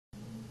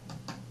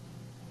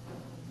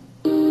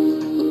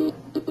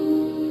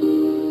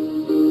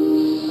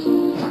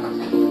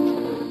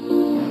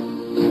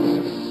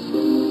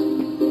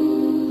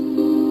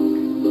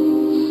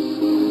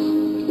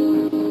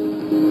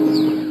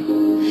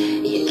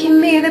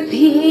the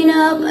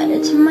peanut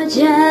butter to my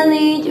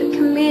jelly. You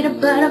can be the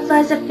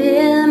butterflies I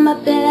feel in my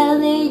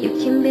belly. You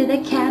can be the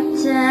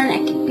captain, I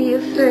can be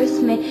your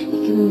first mate.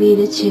 You can be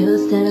the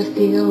chills that I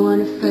feel on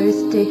the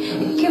first day.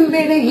 You can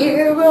be the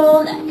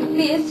hero, I can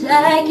be a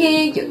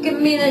sidekick. You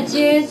can be the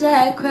tears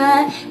I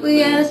cry.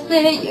 We ever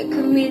split. You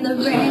can be the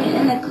rain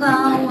and the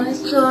cloud when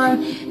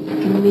storm. You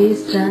can be the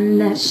sun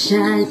that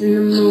shines in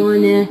the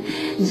morning.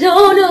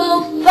 Don't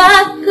know if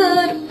I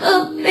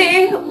could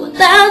be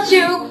without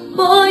you.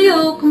 Boy,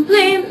 you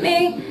complete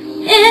me.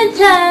 In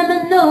time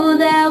I know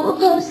that we'll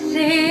both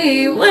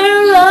see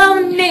we're all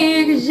we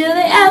need. 'Cause you're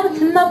the apple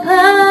to my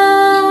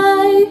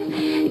pie.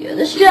 You're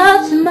the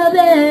straw to my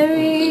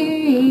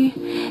berry.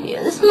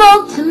 You're the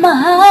smoke to my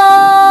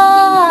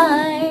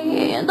high.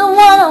 You're the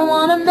one I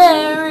wanna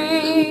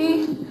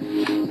marry.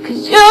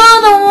 'Cause you're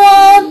the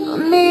one for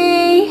me,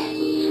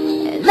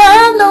 and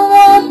I'm the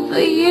one for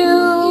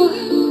you.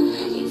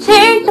 You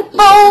take the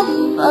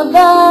both of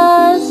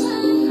us,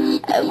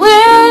 and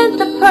we're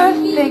the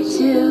perfect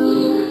two.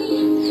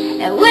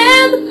 And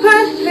we're the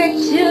perfect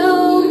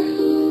two.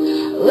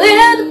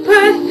 We're the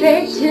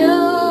perfect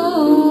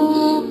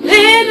two.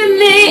 Baby,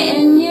 me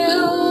and you.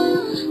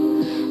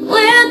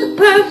 We're the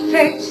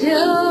perfect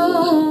two.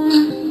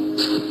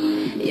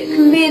 You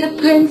can be the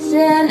prince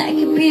and I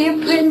can be a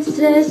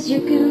princess. You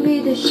can be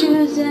the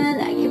shoes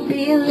and I can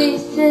be a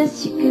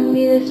laces. You can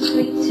be the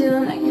sweet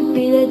tune, I can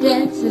be the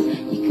dances.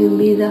 You can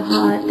be the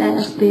heart that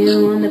I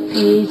spill on the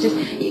pages.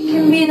 You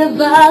can be the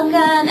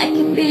vodka and I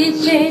can be the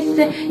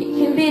chaser. You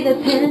can be the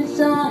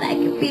pencil and I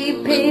can be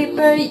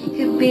paper. You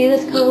can be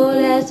this cold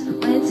as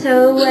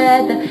winter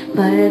weather,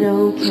 but I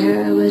don't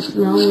care as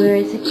long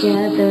we're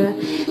together.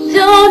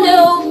 Don't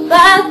know if I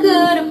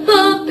could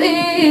ever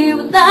be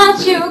without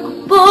you.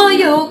 Boy,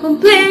 you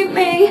complete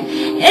me.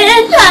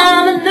 In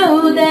time I know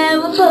that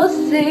we'll both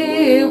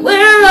see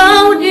we're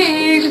all we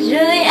need. 'Cause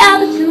you're the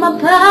apple to my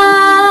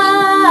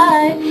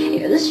pie.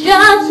 You're the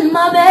straw to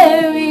my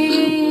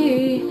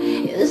berry.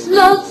 You're the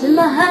smoke to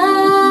my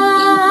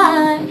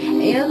high.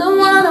 And you're the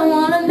one I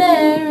wanna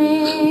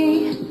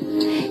marry.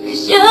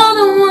 'Cause you're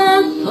the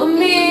one for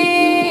me,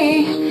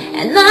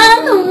 and I'm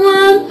the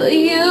one for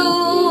you.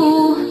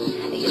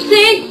 You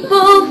take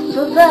both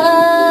of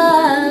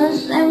us,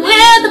 and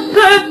we're the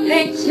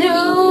perfect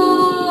two.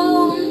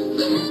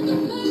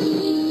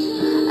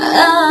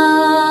 Oh,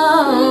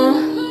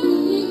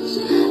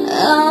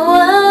 oh,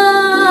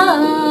 oh.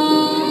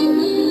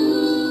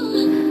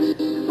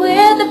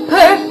 We're the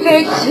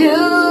perfect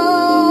two.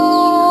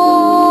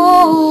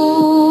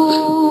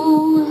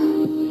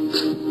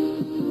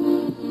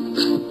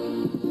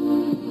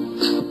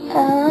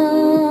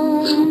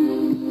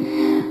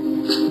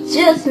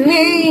 Just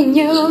me and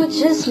you,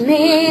 just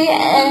me